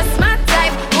 'cause you're just my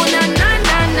type. Oh na na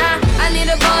na na, I need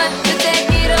a boy to take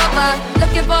it over.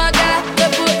 Looking for a guy to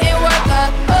put in work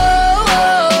up. Oh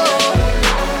oh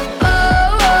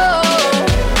oh oh.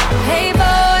 Hey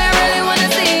boy, I really wanna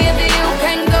see if you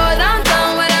can go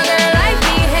downtown with a girl like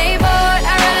me. Hey boy,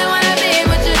 I really wanna be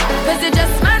with you, 'cause you're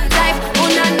just my type. Oh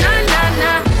na na na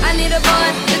na, I need a boy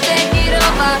to take it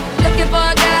over. Looking for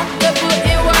a guy to put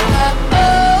in work up.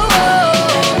 Oh oh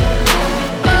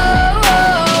oh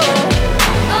oh.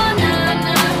 Oh na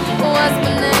na, what's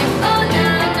my name? Oh na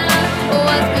na,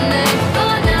 what's my name?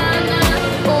 Oh na na,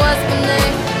 what's my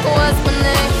name? What's my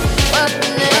name? What's my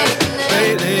name?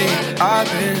 Lately,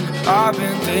 I've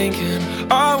been thinking.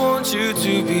 I want you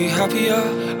to be happier.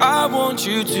 I want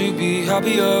you to be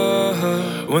happier.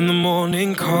 When the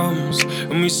morning comes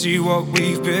and we see what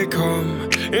we've become.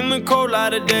 In the cold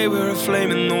light of day, we're a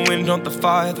flame in the wind, not the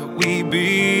fire that we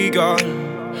begun.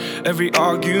 Every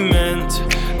argument,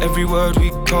 every word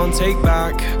we can't take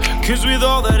back. 'Cause with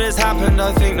all that has happened,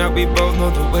 I think that we both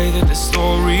know the way that the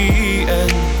story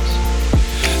ends.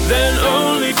 Then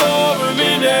only for a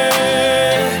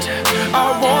minute, I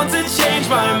want to change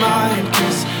my mind,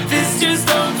 'cause this just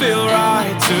don't feel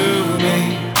right to me.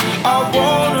 I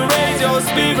wanna raise your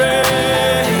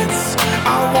spirits,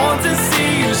 I want to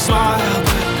see you smile,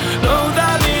 but no,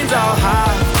 that means I'll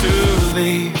have to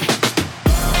leave.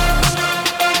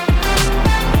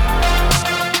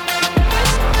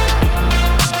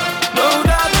 No,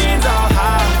 that means I'll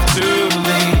have to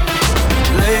leave.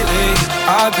 Lately,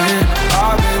 I've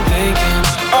been thinking.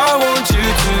 I want you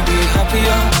to be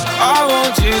happier. I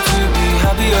want you to be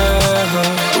happier.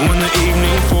 When the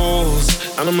evening falls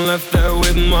and I'm left there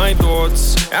with my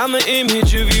thoughts, and the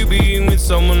image of you being with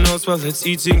someone else, well, it's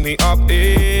eating me up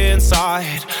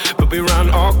inside. But we ran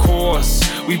our course,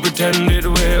 we pretended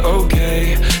we're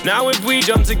okay. Now if we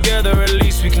jump together, at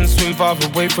least we can swim far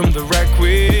away from the wreck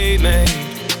we made.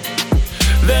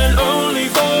 Then only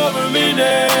for a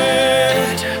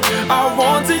minute, I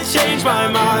want to change my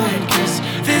mind, 'cause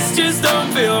this just don't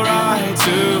feel right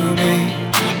to me.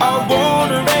 I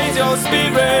wanna raise your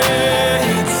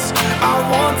spirits, I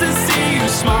want to see you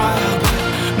smile, but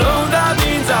no, that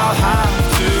means I'll have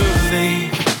to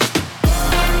leave.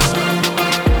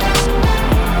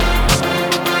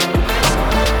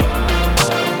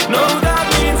 No, that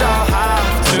means I'll have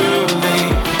to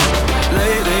leave.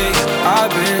 Lately,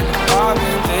 I've been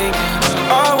thinking.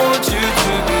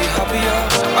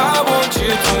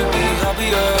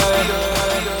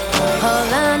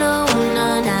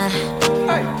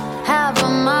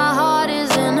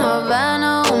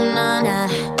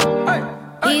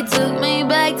 He took me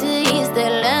back to East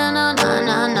Atlanta,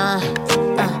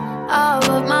 all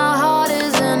of my heart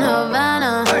is in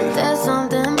Havana. There's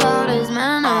something about his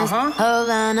manners,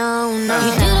 Havana. He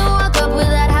didn't walk up with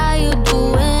that, how you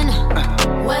doing?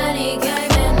 When he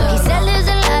came in, he said there's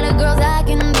a lot of girls I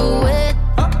can do it,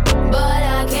 but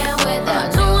I can't with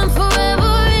them. Doing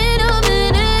forever in a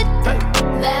minute.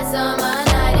 That's on my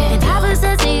night. And Papa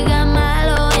says he got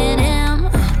Milo in him.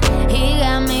 He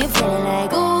got me feeling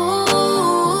like ooh.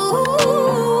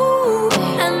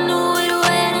 I knew it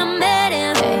when I met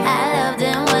him. I loved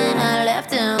him when I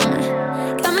left him.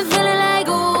 Got me feeling like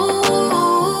ooh.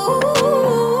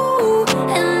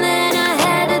 And then I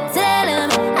had to tell him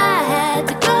I had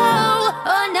to go.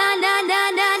 Oh na na na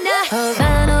na na.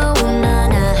 Havana, ooh na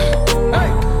na.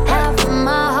 Half of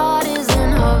my heart is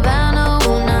in Havana,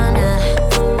 ooh na na.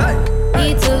 He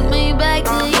took me back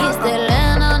to East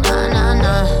Atlanta,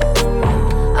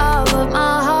 all of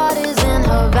my heart is in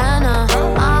Havana.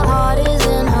 My heart is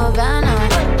in Havana,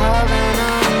 Havana,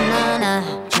 ooh na na.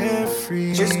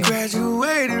 Jeffrey just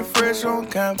graduated fresh on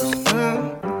campus.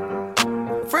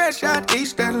 Fresh out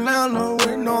East Atlanta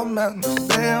with no mountains.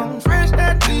 Damn, fresh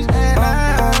out East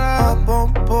Atlanta. Up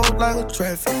on board like a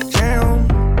traffic jam.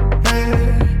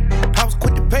 Man, I was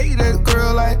quick to pay that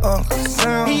girl like Uncle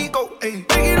Sam. He go, ayy,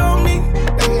 take it on me.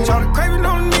 Ayy, shout the craving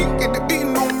on me, get the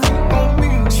beating on me, on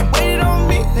me. She waited on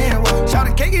me, damn, shout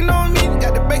the caking on me,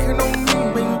 got the bacon on me.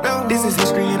 This is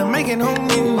history and I'm making on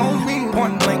me, on me.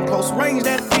 Point blank, close range,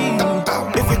 that beat.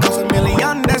 If it goes a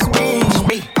million, that's me.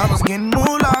 I was getting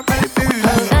moolah, baby.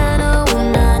 Havana,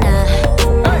 ooh na na.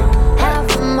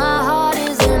 Half of my heart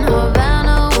is in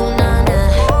Havana, ooh na na.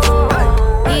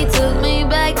 He took me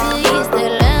back to East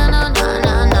Atlanta,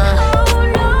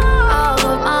 all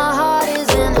of my heart is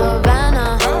in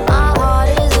Havana. My heart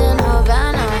is in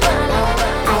Havana.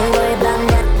 I ain't worried about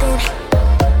nothing.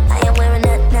 I ain't wearing a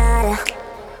nada.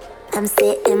 I'm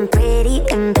sitting pretty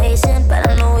impatient, but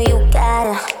I know you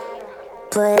gotta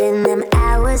put in them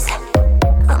hours.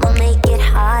 I'ma make it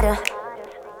harder.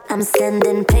 I'm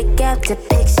sending pick after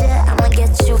picture. I'ma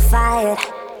get you fired.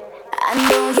 I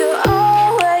know you're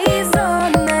always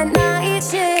on that night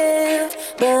shift,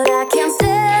 but I can't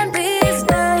stand these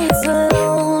nights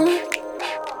alone.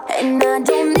 And I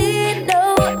don't need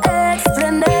no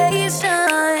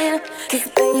explanation, 'cause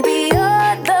baby,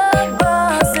 you're the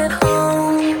boss at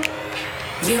home.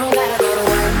 You don't gotta go to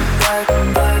work, work,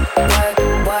 work, work,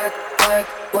 work, work,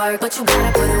 work, but you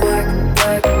gotta put in work,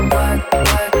 work, work,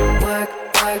 work, work,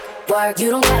 work, work. You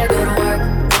don't gotta go to work,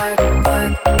 work, work,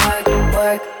 work,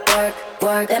 work, work,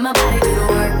 work. Let my body do the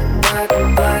work, work,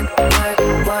 work, work,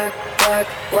 work, work,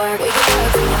 work. We can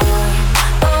work tomorrow.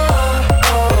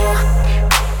 Oh, oh.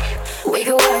 We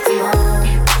can work tomorrow.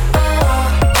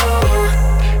 Oh, oh.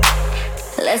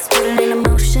 Let's put it in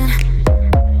motion.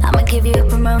 I'ma give you a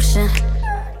promotion.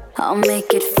 I'll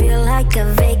make it feel like a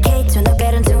vacate, turn the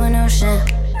bed into an ocean.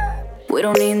 We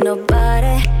don't need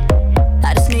nobody,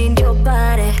 I just need your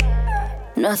body.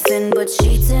 Nothing but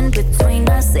sheets in between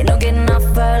us, ain't no getting off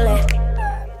early.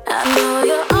 I know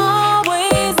you're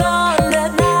always on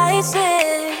that night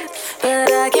shift,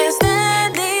 but I can't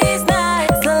stand these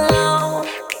nights alone.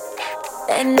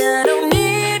 And I don't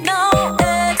need no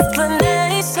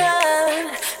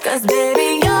explanation, 'cause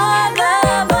baby, you're the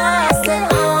boss at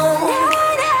home.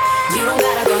 You don't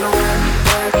gotta go to work,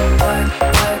 work, work,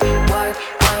 work, work,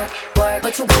 work, work,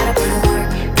 but you gotta put in work,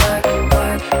 work, work,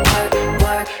 work,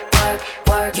 work, work,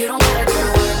 work. You don't gotta go to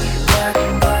work, work,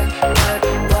 work, work,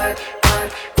 work, work,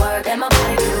 work. Let my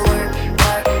body do the work,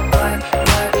 work, work,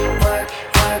 work, work,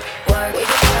 work, work. We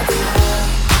can work tomorrow.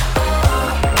 Oh,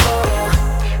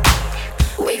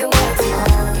 oh. We can work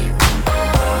tomorrow.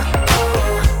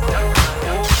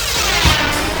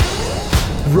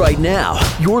 Right now,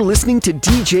 you're listening to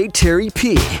DJ Terry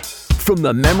P from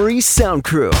the Memory Sound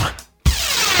Crew.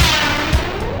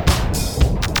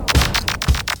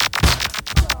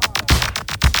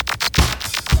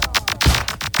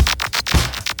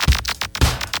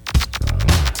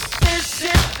 This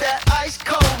shit, that ice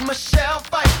cold Michelle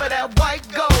fight for that white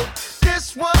gold.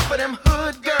 This one for them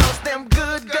hood girls, them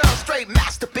good girls, straight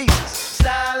masterpieces.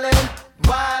 Stylin',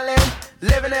 wildin',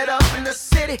 living it up in the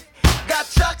city. Got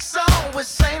Chuck's on with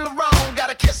Saint Laurent.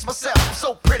 Gotta kiss myself, I'm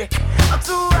so pretty. I'm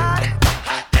too hot.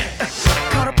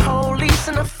 Call the police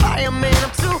and the fireman.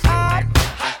 I'm too hot.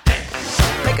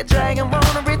 Make a dragon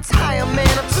wanna retire,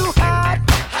 man. I'm too hot.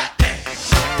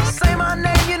 Say my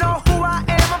name, you know who I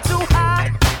am. I'm too hot.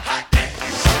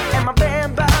 And my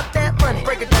band bout that money.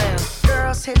 Break it down.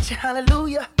 Girls hit you,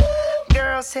 hallelujah.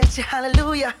 Girls hit you,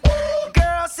 hallelujah.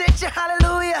 Girls hit you,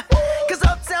 hallelujah. 'Cause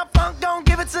Uptown Funk don't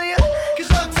give it to you.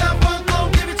 'Cause Uptown Funk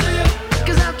don't give it to you.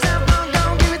 'Cause I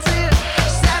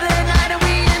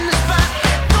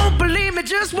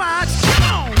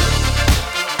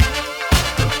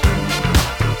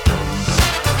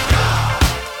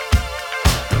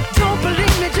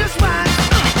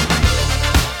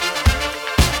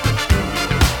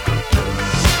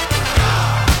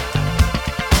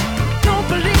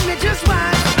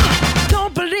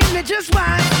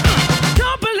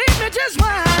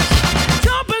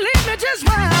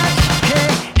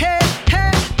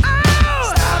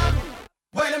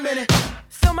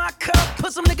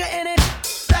put some nigga in it.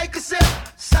 Take a sip,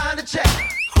 sign the check.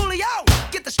 Julio,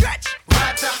 get the stretch.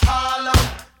 Right to Harlem,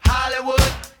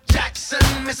 Hollywood, Jackson,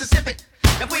 Mississippi.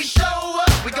 If we show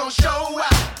up, we gon' show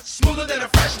out. Smoother than a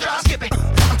fresh drop. Skip it.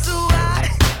 I'm too hot.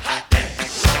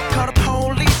 Call the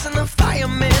police and the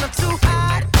fireman. I'm too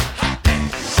hot.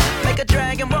 Make a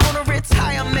dragon wanna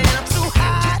retire, man. I'm too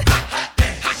hot.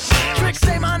 Trick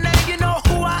say my name, you know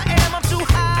who I am. I'm too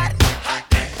hot.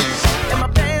 And my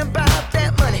band bout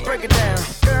that money. Break it down.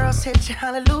 Girls hit you,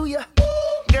 hallelujah.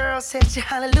 Girls hit you,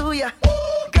 hallelujah.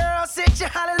 Girls hit you,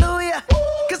 hallelujah.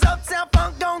 Cause Uptown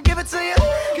Funk don't give it to you.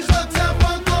 Cause Uptown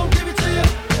Funk don't give it to you.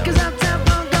 Cause Uptown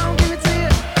Funk don't give it to you.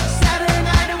 Saturday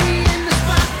night and we in the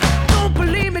spot. Don't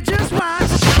believe me, just watch.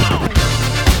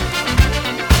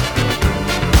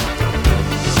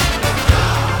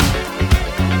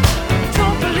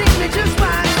 Don't believe me, just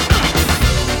watch.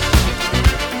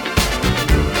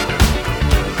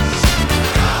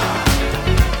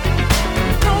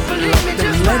 Don't believe me,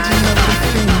 just watch. Legend of the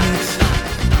Phoenix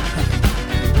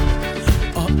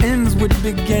all ends with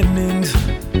beginnings.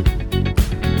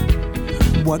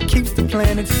 What keeps the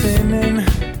planet spinning?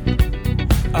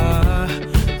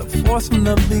 The force from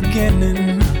the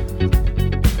beginning.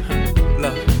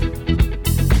 Love.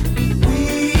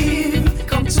 We've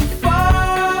come too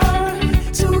far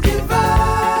to give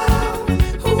up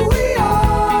who we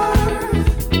are.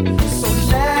 So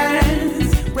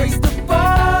let's raise the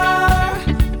bar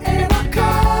and our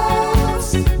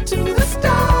cups to the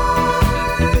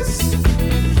stars.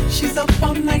 She's up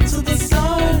all night to the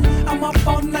sun. I'm up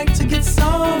all night to get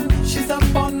some. She's up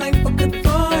all night for good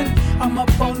fun. I'm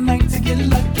up all night to get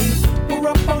lucky. We're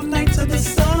up all night to the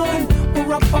sun.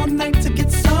 We're up all night to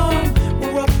get some.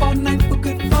 We're up all night for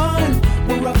good fun.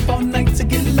 We're up all night to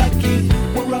get lucky.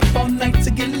 We're up all night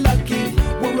to get lucky.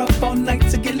 We're up all night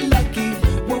to get lucky.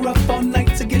 We're up all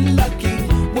night to get lucky.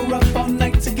 We're up all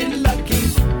night to get lucky.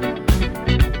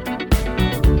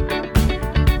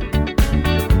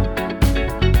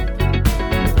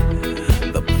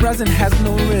 The present has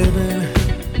no ribbon.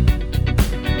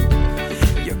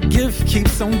 Your gift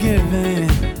keeps on giving.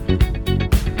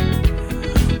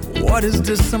 What is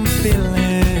this I'm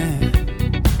feeling?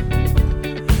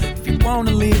 If you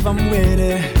wanna leave, I'm with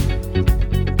it.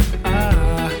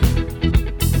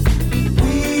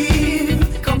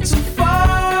 We've come too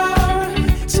far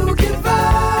to give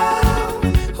up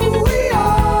who we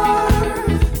are.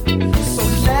 So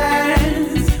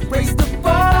let's raise the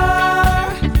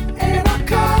bar and our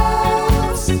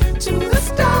cups to the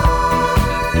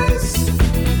stars.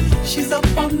 She's up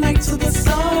all night to the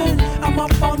sun. I'm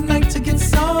up all night to get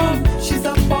some. She's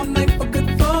up all night for good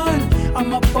fun.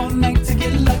 I'm up all night to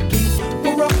get lucky.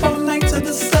 We're up all night to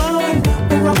the sun.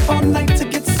 We're up all night to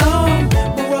get some.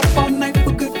 We're up all night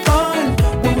for good fun.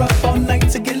 We're up all night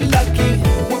to get lucky.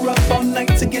 We're up all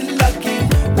night to get lucky.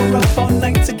 We're up all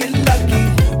night to get lucky.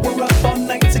 We're up all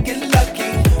night to get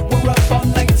lucky. We're up all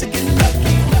night to get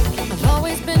lucky. I've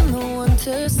always been the one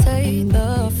to say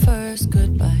the first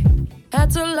goodbye.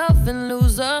 Had to love and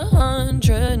lose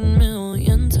 100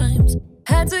 million times.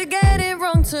 Had to get it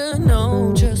wrong to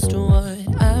know just what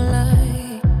I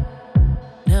like.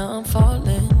 Now I'm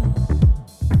falling.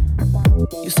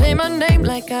 You say my name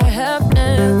like I have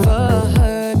never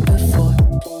heard before.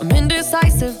 I'm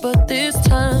indecisive, but this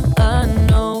time I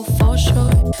know for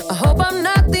sure. I hope I'm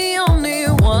not the only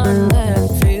one that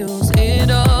feels it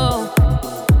all.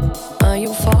 Are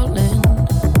you falling?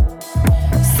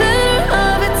 Center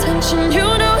of attention, you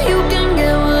know you can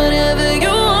get whatever you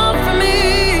want from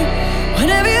me.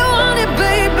 Whenever you want it,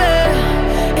 baby.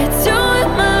 It's you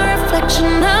and my reflection.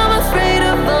 I'm afraid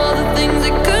of all the things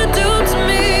it could do to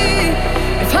me.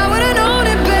 If I would've known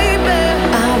it, baby,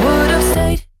 I would've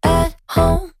stayed at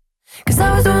home. Cause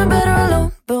I was doing better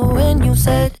alone. But when you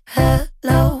said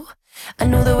hello, I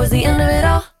knew that was the end of it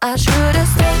all. I should've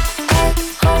stayed at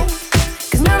home.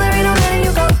 Cause now there ain't no letting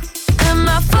you go. Am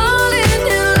I falling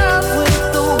in love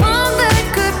with the one that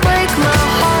could break my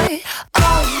heart?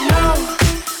 Oh no,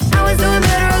 I was doing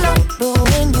better alone. But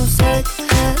when you said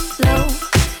hello,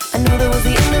 I knew that was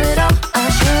the end of it all. I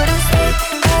should've stayed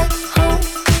at home.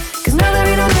 Cause now there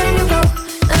ain't no letting you go.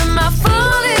 Am I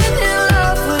falling in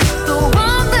love with the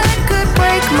one that could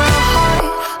break my heart?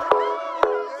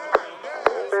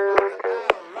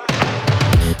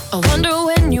 I wonder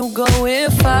when you go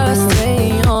if I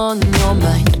stay on your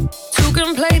mind. Two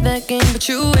can play that game, but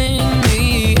you win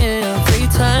me every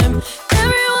time.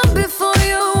 Everyone before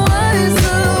you was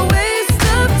a waste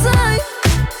of time.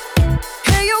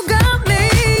 Hey, you got me.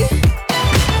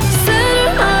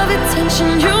 Center of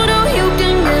attention, you know you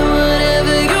can get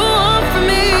whatever you want from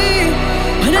me.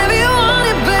 Whenever you want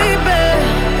it, baby.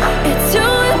 It's you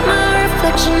and my reflection.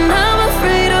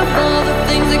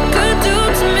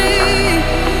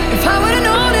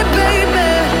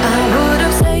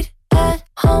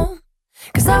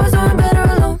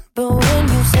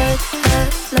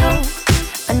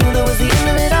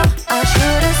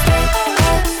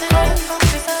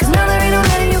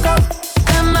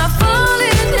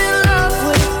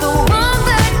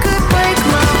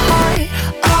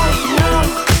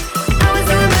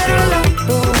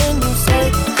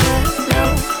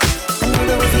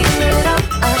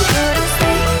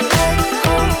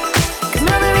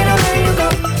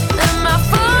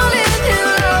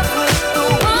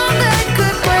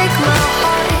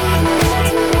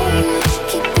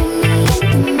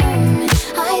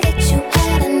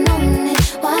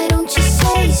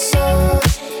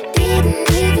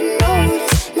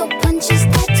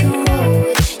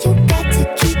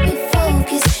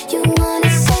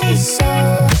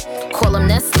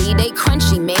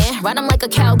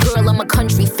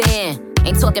 country fan.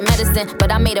 Ain't talking medicine,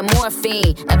 but I made a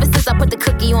morphine. Ever since I put the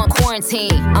cookie on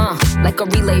quarantine. Like a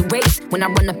relay race. When I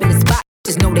run up in the spot,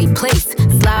 just know they place.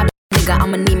 Slide, nigga,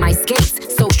 I'ma need my skates.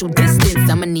 Social distance,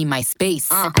 I'ma need my space.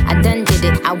 I done did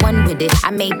it, I won with it.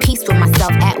 I made peace with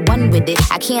myself, at one with it.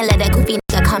 I can't let that goofy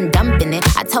nigga come dumping it.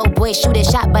 I told boys, shoot a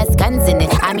shot, bust guns in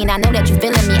it. I mean, I know that you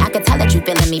feeling me, I can tell that you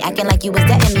feeling me. Acting like you was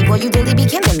deading me, boy, you really be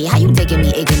killing me. How you taking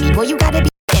me, egging me? Boy, you gotta be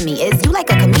kidding me. Is you like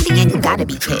a comedian? You gotta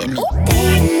be kidding me.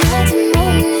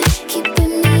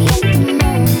 Keeping me in the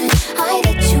moment. I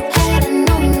that you hadn't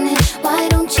known it. Why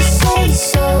don't you say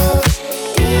so?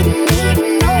 Didn't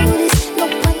even notice. No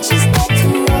punches that to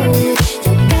roll it.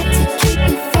 You got to keep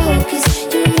me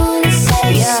focused. You wanna say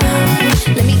so?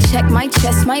 Let me check my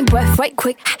chest, my breath right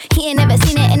quick. He ain't never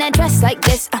seen it in a dress like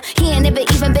this. He ain't never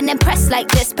even been impressed like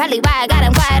this. Probably why I got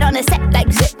him quiet on the set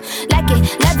like zip. Like it,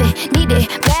 love it, need it,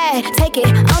 bad. Take it,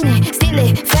 own it, steal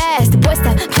it, fast. The boy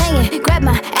stop playing, grab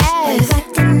my ass.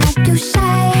 Acting like you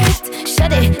shy.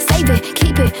 Shut it, save it,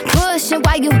 keep it pushing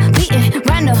while you beating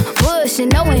round the bush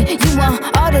and knowing you want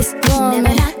all this woman.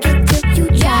 Never knock it till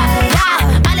you try.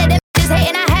 All of them just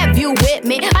hating, I have you with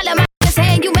me. All of my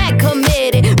saying you mad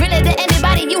committed. Really to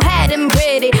anybody you had them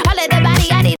pretty. All of the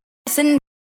body I did and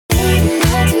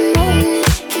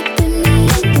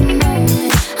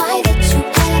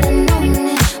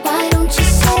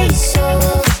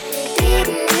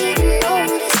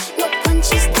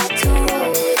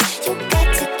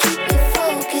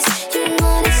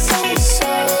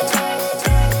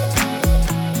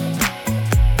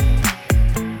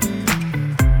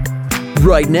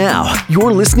Right now,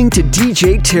 you're listening to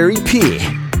DJ Terry P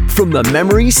from the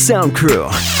Memory Sound Crew.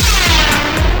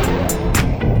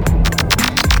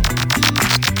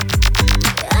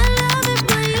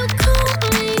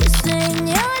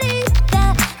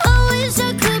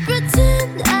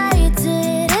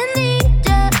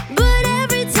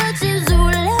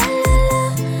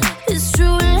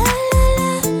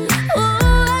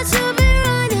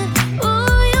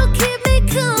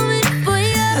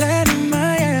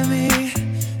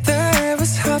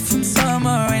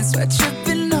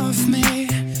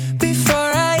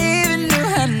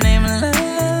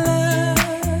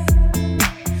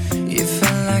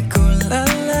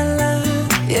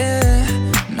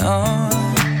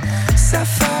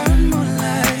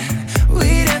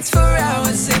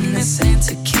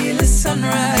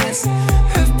 Sunrise.